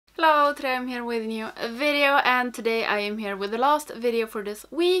Hello, today I'm here with a new video, and today I am here with the last video for this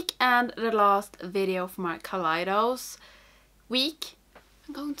week and the last video for my Kaleidos week.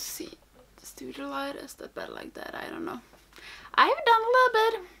 I'm going to see the studio light. Is that better like that? I don't know. I've done a little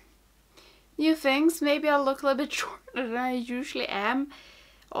bit new things. Maybe I'll look a little bit shorter than I usually am,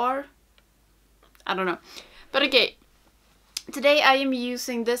 or I don't know. But okay, today I am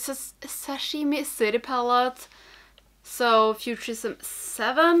using this Sashimi City palette. So Futurism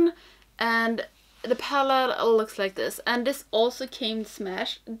 7, and the palette looks like this, and this also came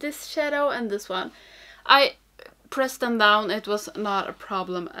smashed, this shadow and this one. I pressed them down, it was not a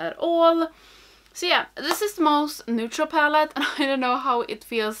problem at all. So yeah, this is the most neutral palette, and I don't know how it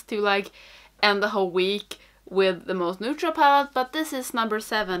feels to like end the whole week with the most neutral palette, but this is number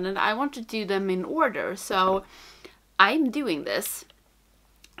 7 and I want to do them in order, so I'm doing this.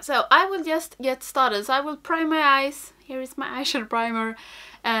 So I will just get started. So I will prime my eyes. Here is my eyeshadow primer,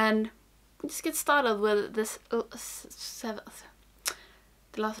 and just get started with this the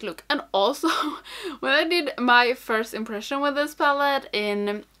last look. And also, when I did my first impression with this palette,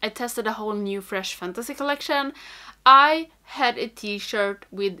 I tested a whole new fresh fantasy collection. I had a t-shirt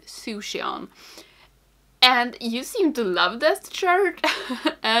with sushi on, and you seem to love that shirt.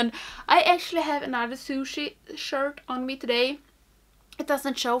 And I actually have another sushi shirt on me today. It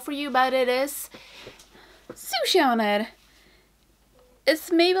doesn't show for you, but it is sushi on it.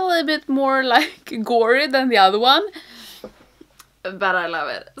 It's maybe a little bit more like gory than the other one, but I love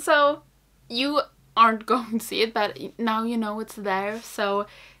it. So you aren't going to see it, but now you know it's there. So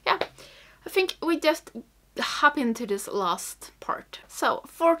yeah, I think we just hop into this last part. So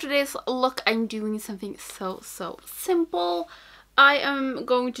for today's look, I'm doing something so simple. I am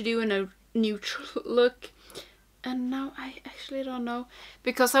going to do a neutral look. And now I actually don't know,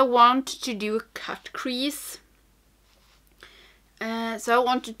 because I want to do a cut crease. So I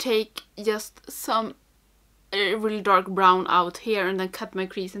want to take just some really dark brown out here and then cut my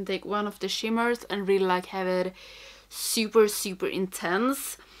crease and take one of the shimmers and really like have it super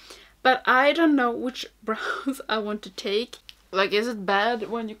intense. But I don't know which browns I want to take. Like, is it bad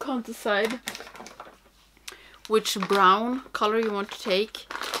when you can't decide which brown color you want to take?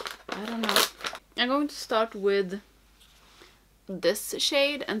 I don't know. I'm going to start with this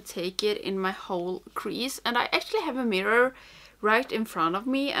shade and take it in my whole crease. And I actually have a mirror right in front of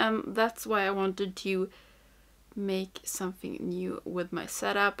me, and that's why I wanted to make something new with my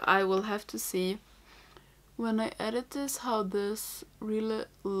setup. I will have to see when I edit this how this really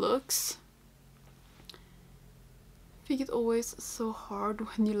looks. I think it's always so hard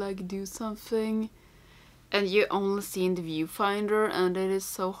when you like do something and you only see in the viewfinder, and it is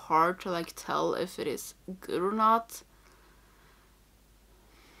so hard to like tell if it is good or not.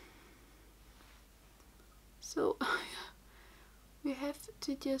 So we have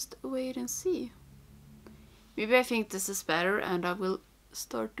to just wait and see. Maybe I think this is better and I will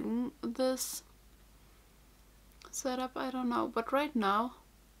start doing this setup, I don't know. But right now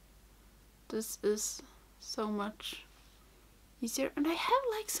this is so much easier, and I have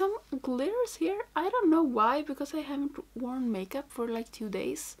like some glitters here. I don't know why, because I haven't worn makeup for like 2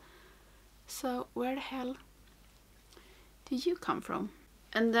 days. So where the hell did you come from?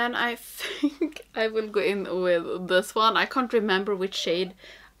 And then I think I will go in with this one. I can't remember which shade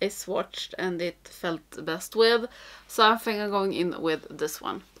I swatched and it felt the best with, so I think I'm going in with this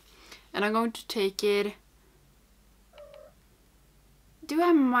one. And I'm going to take it,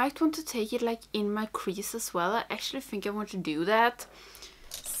 I might want to take it like in my crease as well. I actually think I want to do that.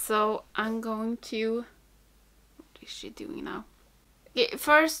 So I'm going to... What is she doing now? Okay,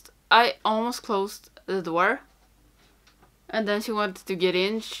 first I almost closed the door. And then she wanted to get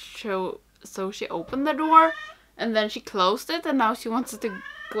in, so she opened the door. And then she closed it, and now she wants to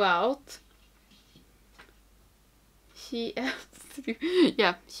go out. She...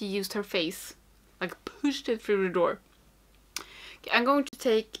 yeah, she used her face. Like pushed it through the door. I'm going to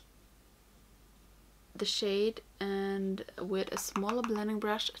take the shade and with a smaller blending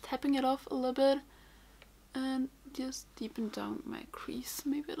brush, tapping it off a little bit and just deepen down my crease.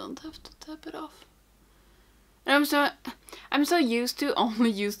 Maybe I don't have to tap it off. And I'm so used to only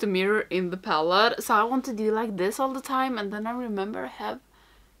use the mirror in the palette, so I want to do like this all the time, and then I remember I have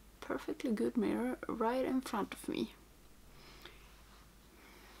a perfectly good mirror right in front of me.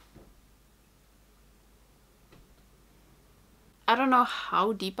 I don't know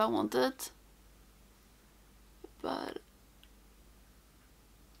how deep I want it, but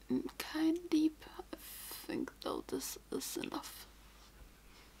kind of deep. I think though this is enough.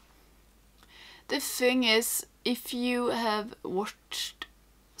 The thing is, if you have watched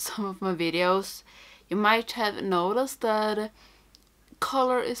some of my videos, you might have noticed that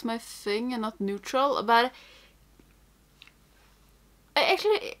color is my thing and not neutral, but I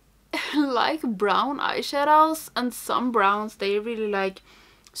actually like brown eyeshadows, and some browns, they really like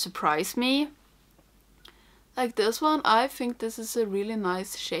surprise me. Like this one, I think this is a really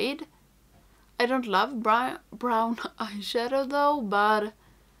nice shade. I don't love brown eyeshadow though, but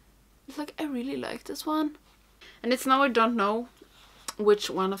it's like I really like this one. And it's now I don't know which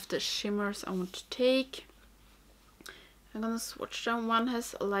one of the shimmers I want to take. I'm gonna swatch them. One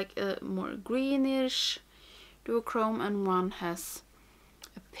has like a more greenish duochrome and one has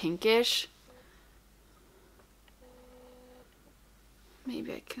a pinkish.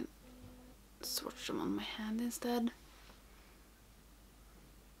 Maybe I can swatch them on my hand instead.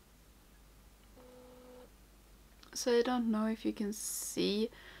 So I don't know if you can see.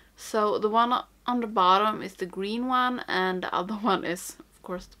 So the one on the bottom is the green one and the other one is of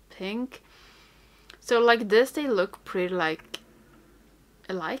course the pink. So like this they look pretty like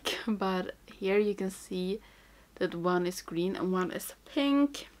alike, but here you can see that one is green and one is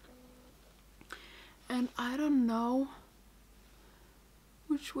pink. And I don't know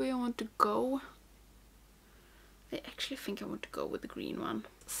which way I want to go. I actually think I want to go with the green one.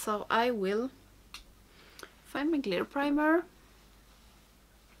 So I will find my glitter primer,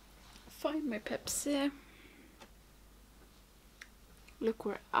 find my Pepsi, look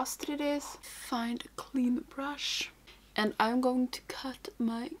where Astrid is, find a clean brush, and I'm going to cut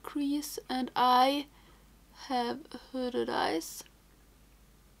my crease, and I have hooded eyes.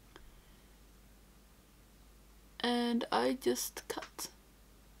 And I just cut.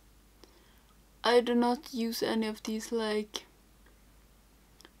 I do not use any of these like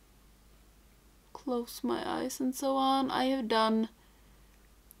close my eyes and so on. I have done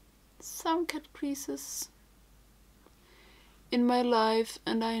some cut creases in my life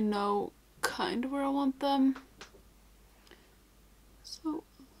and I know kind of where I want them. So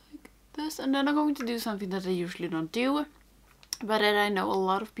like this, and then I'm going to do something that I usually don't do, but that I know a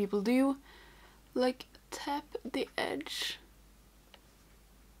lot of people do, like tap the edge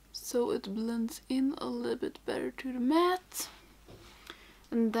so it blends in a little bit better to the matte.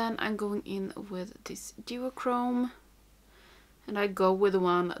 And then I'm going in with this duochrome, and I go with the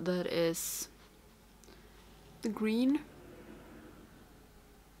one that is the green.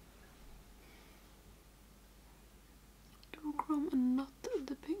 Duochrome and not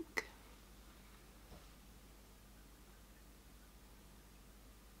the pink.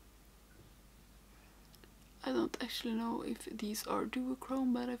 I don't actually know if these are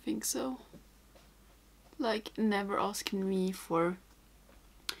duochrome, but I think so. Like, never asking me for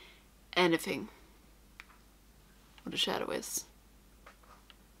anything what the shadow is,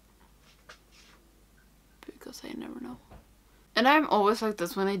 because I never know. And I'm always like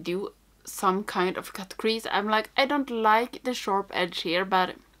this when I do some kind of cut crease. I'm like, I don't like the sharp edge here,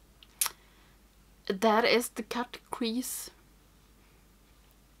 but that is the cut crease.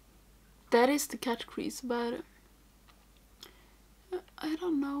 That is the cut crease, but I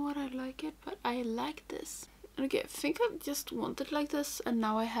don't know what I like it, but I like this. Okay, I think I just want it like this, and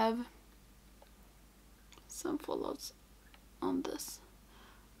now I have some fallouts on this.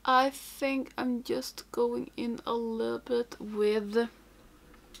 I think I'm just going in a little bit with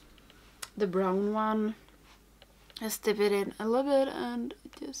the brown one. Just dip it in a little bit and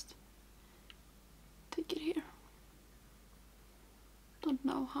just take it here. Don't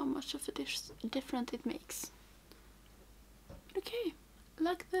know how much of a difference it makes. Okay,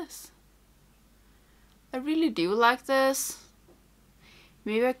 like this. I really do like this.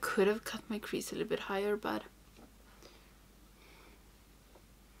 Maybe I could have cut my crease a little bit higher, but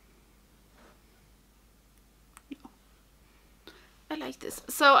no. I like this.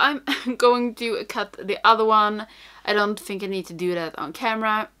 So I'm going to cut the other one. I don't think I need to do that on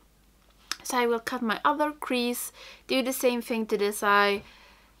camera. So I will cut my other crease, do the same thing to this eye,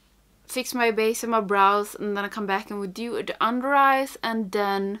 fix my base and my brows, and then I come back and we do the under eyes, and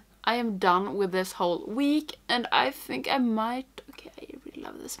then I am done with this whole week. And I think I might, okay, I really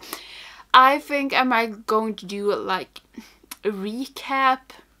love this. I think I might going to do like a recap,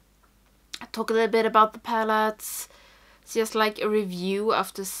 talk a little bit about the palettes, just like a review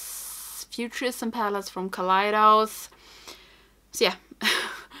of the Futurism palettes from Kaleidos. So yeah.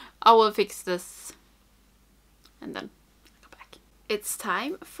 I will fix this and then I'll go back. It's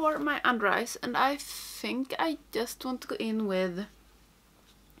time for my under eyes, and I think I just want to go in with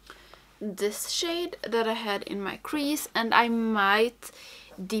this shade that I had in my crease, and I might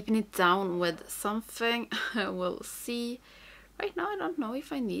deepen it down with something. We'll see. Right now I don't know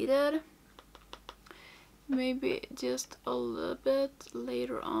if I need it. Maybe just a little bit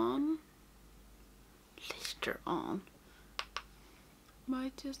later on.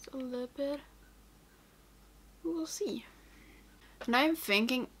 might just a little bit. We'll see. And I'm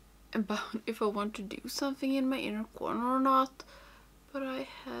thinking about if I want to do something in my inner corner or not, but I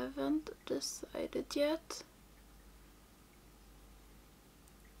haven't decided yet.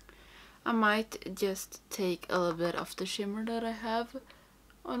 I might just take a little bit of the shimmer that I have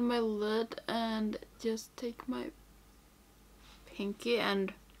on my lid and just take my pinky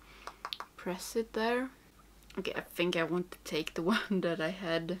and press it there. Okay, I think I want to take the one that I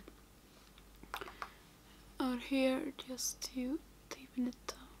had out here just to deepen it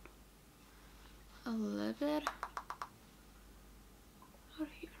down a little bit out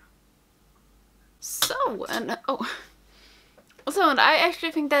here. So, and and I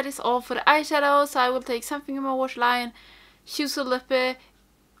actually think that is all for the eyeshadow, so I will take something in my waterline, choose a lippy,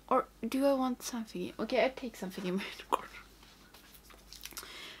 or do I want something? Okay, I take something in my corner.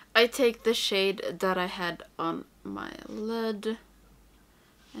 I take the shade that I had on my lid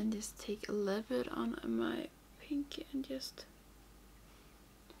and just take a little bit on my pinky and just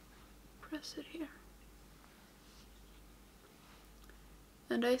press it here.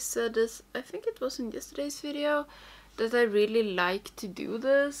 And I said this, I think it was in yesterday's video, that I really like to do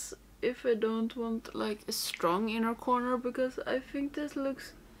this if I don't want like a strong inner corner, because I think this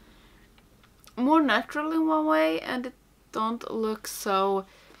looks more natural in one way and it don't look so,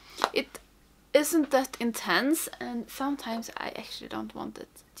 it isn't that intense, and sometimes I actually don't want it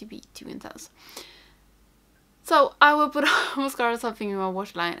to be too intense. So I will put on mascara, something in my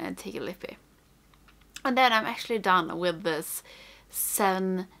waterline and take a lippy. And then I'm actually done with this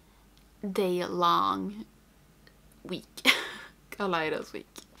 7-day long week. Kaleidos week.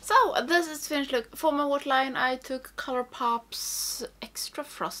 So this is finished look. For my waterline I took Colourpop's Extra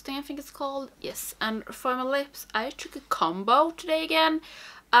Frosting, I think it's called. Yes, and for my lips I took a combo today again.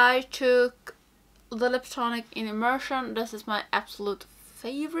 I took the lip tonic in Immersion. This is my absolute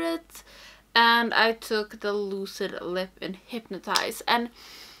favorite. And I took the Lucid Lip in Hypnotize. And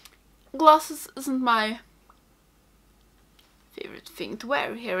glosses isn't my favorite thing to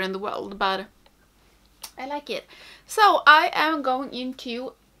wear here in the world, but I like it. So I am going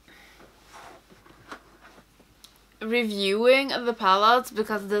into reviewing the palettes,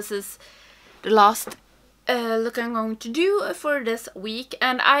 because this is the last look I'm going to do for this week,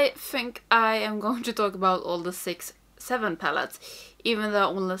 and I think I am going to talk about all the 7 palettes, even though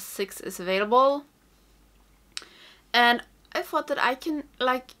only 6 is available. And I thought that I can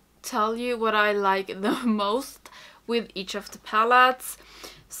like tell you what I like the most with each of the palettes.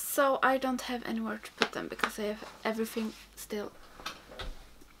 So I don't have anywhere to put them because I have everything still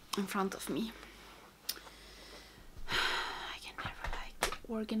in front of me. I can never like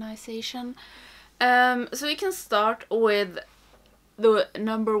organization. So we can start with the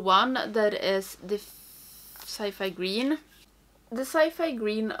number 1, that is the Sci-Fi Green. The Sci-Fi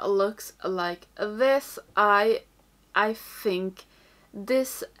Green looks like this. I think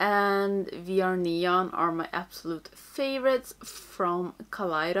this and VR Neon are my absolute favorites from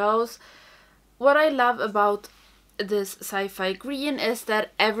Kaleidos. What I love about this Sci-Fi Green is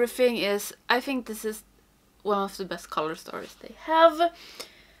that everything is, I think this is one of the best color stories they have.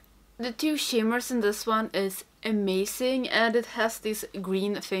 The 2 shimmers in this one is amazing, and it has these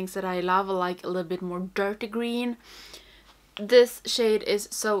green things that I love, like a little bit more dirty green. This shade is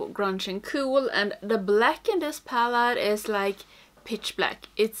so grunge and cool, and the black in this palette is like pitch black.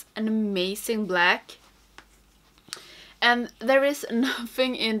 It's an amazing black, and there is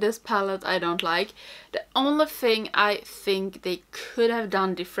nothing in this palette I don't like. The only thing I think they could have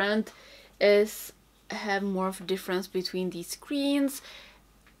done different is have more of a difference between these greens.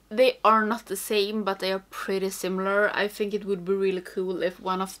 They are not the same, but they are pretty similar. I think it would be really cool if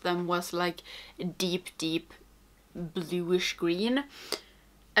one of them was like a deep bluish green.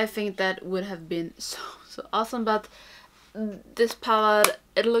 I think that would have been so awesome. But this palette,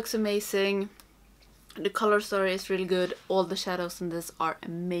 it looks amazing. The color story is really good. All the shadows in this are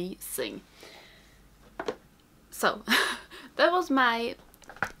amazing. So that was my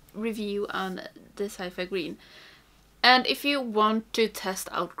review on the Sci-Fi Green. And if you want to test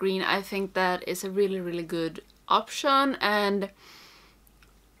out green, I think that is a really good option, and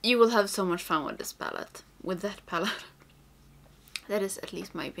you will have so much fun with this palette, with that palette. That is at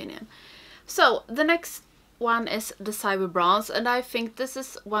least my opinion. So the next one is the Cyber Bronze, and I think this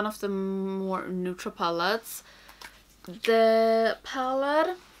is one of the more neutral palettes. The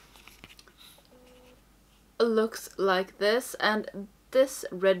palette looks like this, and this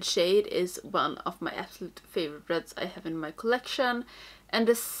red shade is one of my absolute favorite reds I have in my collection, and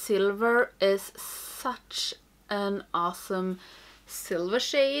the silver is such an awesome silver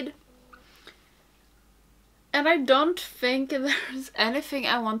shade. And I don't think there's anything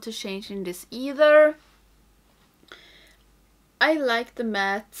I want to change in this either. I like the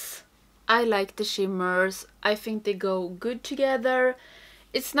mattes. I like the shimmers. I think they go good together.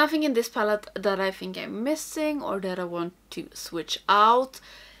 It's nothing in this palette that I think I'm missing or that I want to switch out.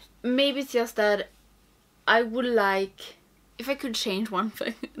 Maybe it's just that I would like, if I could change one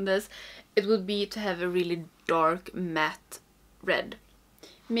thing in this, it would be to have a really dark matte red.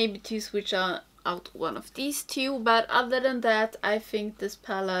 Maybe to switch out one of these two, but other than that, I think this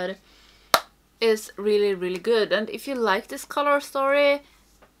palette is really, really good. And if you like this color story,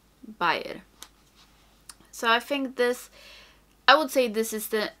 buy it. So I think this, I would say this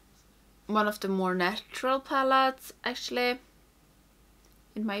is one of the more natural palettes, actually,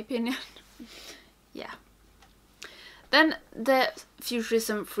 in my opinion. Yeah. Then the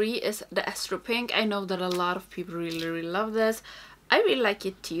Futurism 3 is the Astro Pink. I know that a lot of people really, really love this. I really like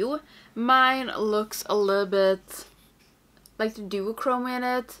it too. Mine looks a little bit like the duochrome in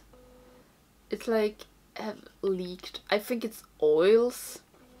it. It's like have leaked. I think it's oils.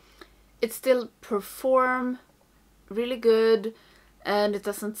 It still perform really good and it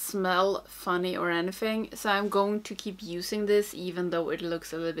doesn't smell funny or anything. So I'm going to keep using this even though it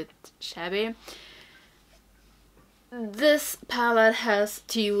looks a little bit shabby. This palette has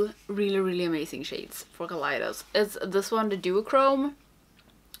two really, really amazing shades for Kaleidos. It's this one, the duochrome.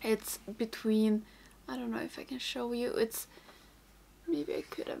 It's between, I don't know if I can show you. It's, maybe I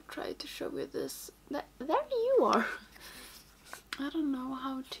could have tried to show you this. There you are. I don't know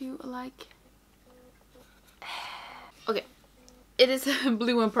how to like. Okay, it is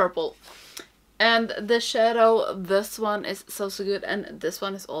blue and purple. And the shadow, this one is so good, and this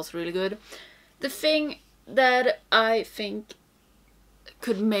one is also really good. The thing that I think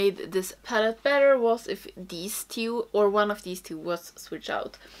could made this palette better was if these two or one of these two was switched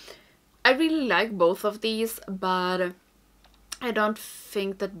out. I really like both of these, but I don't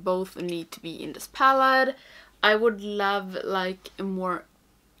think that both need to be in this palette. I would love like a more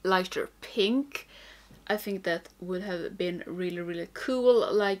lighter pink. I think that would have been really, really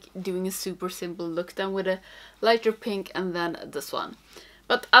cool, like doing a super simple look then with a lighter pink and then this one.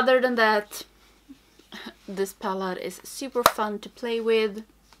 But other than that, this palette is super fun to play with.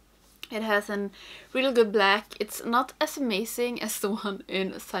 It has a really good black. It's not as amazing as the one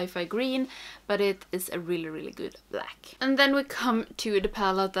in Sci-Fi Green, but it is a really, really good black. And then we come to the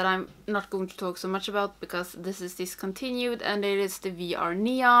palette that I'm not going to talk so much about because this is discontinued, and it is the VR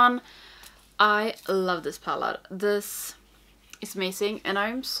Neon. I love this palette. This is amazing, and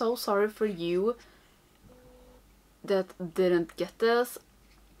I'm so sorry for you that didn't get this.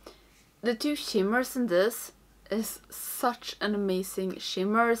 The two shimmers in this is such an amazing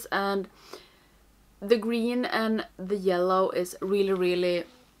shimmers, and the green and the yellow is really, really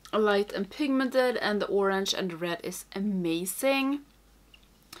light and pigmented, and the orange and the red is amazing.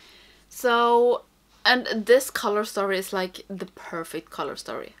 So, and this color story is like the perfect color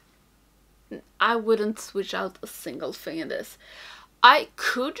story. I wouldn't switch out a single thing in this. I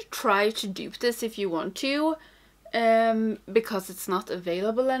could try to dupe this if you want to, because it's not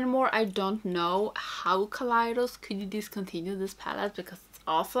available anymore. I don't know how Kaleidos could discontinue this palette because it's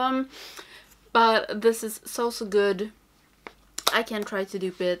awesome, but this is so good. I can try to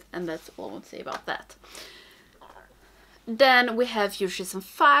dupe it, and that's all I want to say about that. Then we have Futurism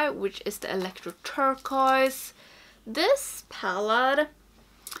 5, which is the Electro Turquoise. This palette,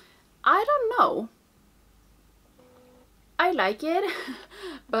 I don't know. I like it,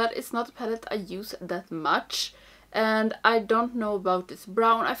 but it's not a palette I use that much. And I don't know about this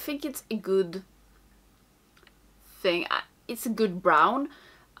brown. I think it's a good thing. It's a good brown.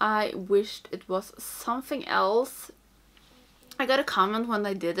 I wished it was something else. I got a comment when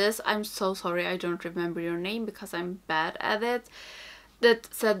I did this. I'm so sorry I don't remember your name because I'm bad at it. That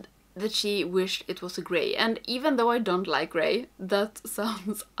said that she wished it was a grey. And even though I don't like grey, that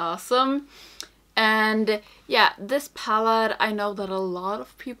sounds awesome. And yeah, this palette I know that a lot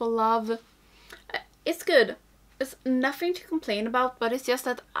of people love. It's good. It's nothing to complain about, but it's just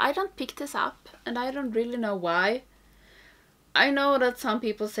that I don't pick this up and I don't really know why. I know that some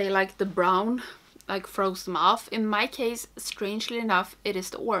people say like the brown like throws them off. In my case, strangely enough, it is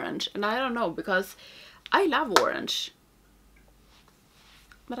the orange, and I don't know because I love orange.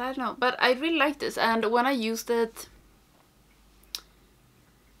 But I don't know, but I really like this, and when I used it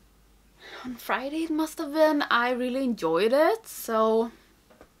on Friday, it must have been, I really enjoyed it, so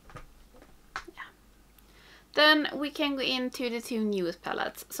then we can go into the two newest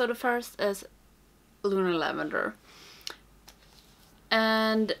palettes. So the first is Lunar Lavender.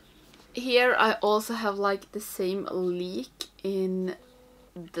 And here I also have like the same leak in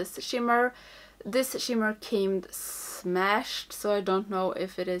this shimmer. This shimmer came smashed, so I don't know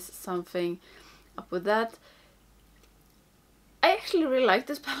if it is something up with that. I actually really like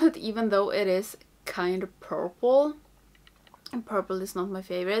this palette, even though it is kind of purple. And purple is not my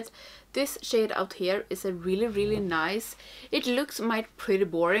favorite. This shade out here is a really nice. It looks pretty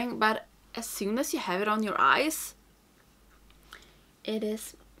boring, but as soon as you have it on your eyes, it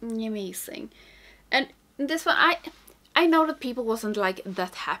is amazing. And this one, I know that people wasn't like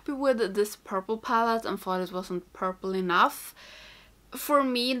that happy with this purple palette and thought it wasn't purple enough. For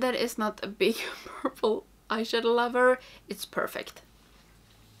me, that is not a big purple eyeshadow lover. It's perfect.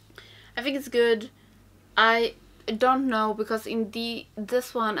 I think it's good. I don't know, because in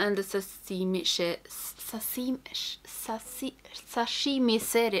this one and the sashimi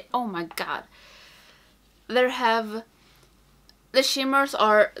series, oh my god, the shimmers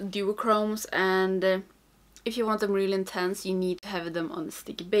are duochromes, and if you want them really intense, you need to have them on a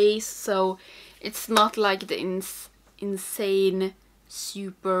sticky base. So it's not like the insane,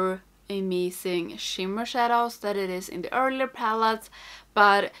 super amazing shimmer shadows that it is in the earlier palettes,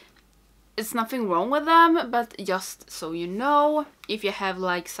 but it's nothing wrong with them. But just so you know, if you have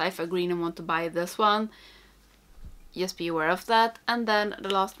like sci-fi green and want to buy this one, just be aware of that. And then the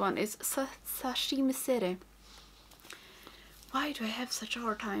last one is Sashimi series. Why do I have such a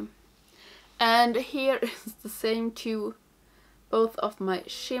hard time? And here is the same too. Both of my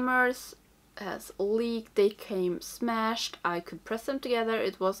shimmers has leaked. They came smashed. I could press them together.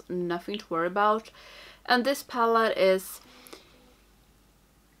 It was nothing to worry about. And this palette is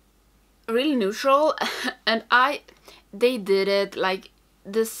really neutral. And they did it like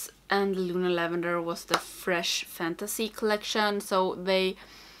this, and Lunar Lavender was the Fresh Fantasy collection. So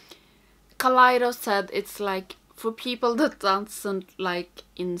Kaleidos said it's like for people that doesn't like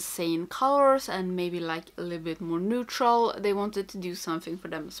insane colors and maybe like a little bit more neutral. They wanted to do something for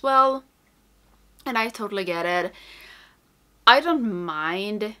them as well. And I totally get it. I don't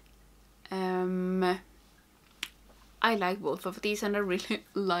mind. I like both of these, and I really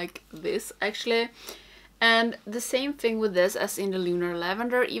like this actually. And the same thing with this as in the Lunar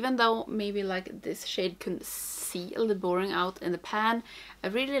Lavender, even though maybe like this shade can see a little boring out in the pan, I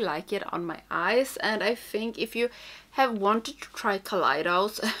really like it on my eyes. And I think if you have wanted to try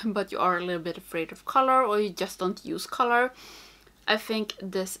Kaleidos but you are a little bit afraid of color, or you just don't use color, I think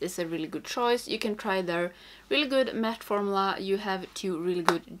this is a really good choice. You can try their really good matte formula. You have 2 really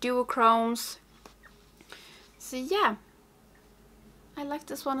good duochromes. So yeah, I like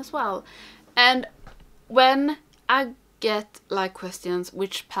this one as well. And when I get like questions,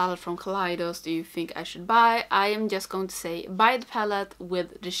 which palette from Kaleidos do you think I should buy, I am just going to say buy the palette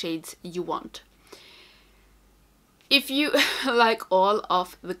with the shades you want. If you like all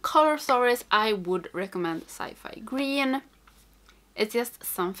of the color stories, I would recommend Sci-Fi Green. It's just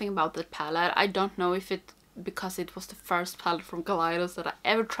something about that palette. I don't know if it because it was the first palette from Kaleidos that I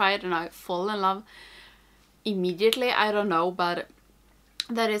ever tried and I fall in love immediately. I don't know, but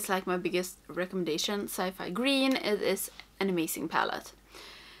that is like my biggest recommendation. Sci-Fi Green, it is an amazing palette.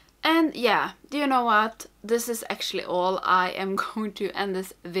 And yeah, do you know what? This is actually all. I am going to end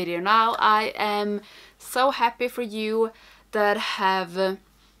this video now. I am so happy for you that have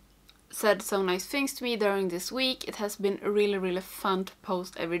said so nice things to me during this week. It has been really fun to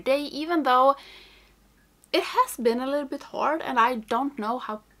post every day, even though it has been a little bit hard, and I don't know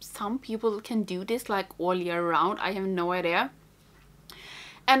how some people can do this like all year round. I have no idea.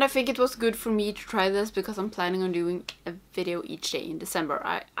 And I think it was good for me to try this because I'm planning on doing a video each day in December.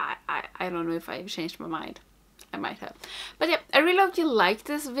 I don't know if I've changed my mind. I might have. But yeah, I really hope you liked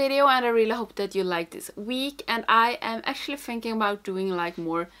this video, and I really hope that you liked this week. And I am actually thinking about doing like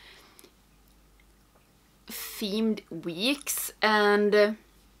more themed weeks, and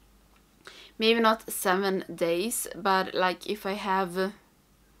maybe not 7 days, but like if I have,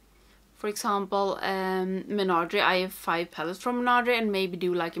 for example, Menage, I have 5 palettes from Menage, and maybe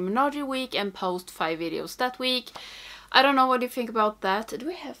do like a Menage week and post 5 videos that week. I don't know what you think about that. Do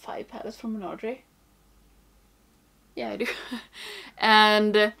we have 5 palettes from Menage? Yeah, I do.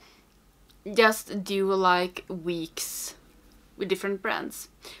 And just do like weeks with different brands.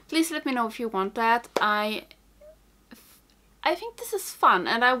 Please let me know if you want that. I think this is fun,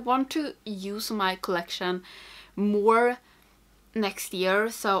 and I want to use my collection more next year,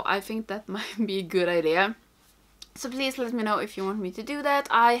 so I think that might be a good idea. So please let me know if you want me to do that.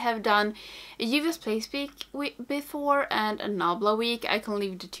 I have done a Juvia's Place week before and a Nabla week. I can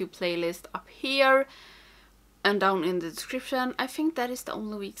leave the 2 playlists up here and down in the description. I think that is the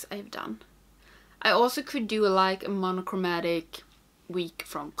only weeks I've done. I also could do like a monochromatic week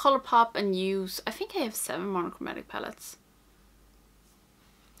from Colourpop and use, I think I have 7 monochromatic palettes.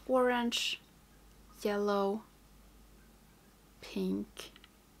 Orange, yellow, pink,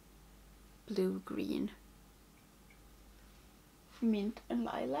 blue, green, mint and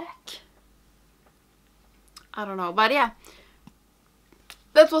lilac. I don't know, but yeah.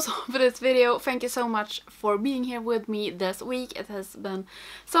 That was all for this video. Thank you so much for being here with me this week. It has been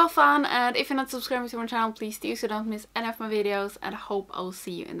so fun, and if you're not subscribing to my channel, please do so don't miss any of my videos, and I hope I'll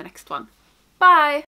see you in the next one. Bye!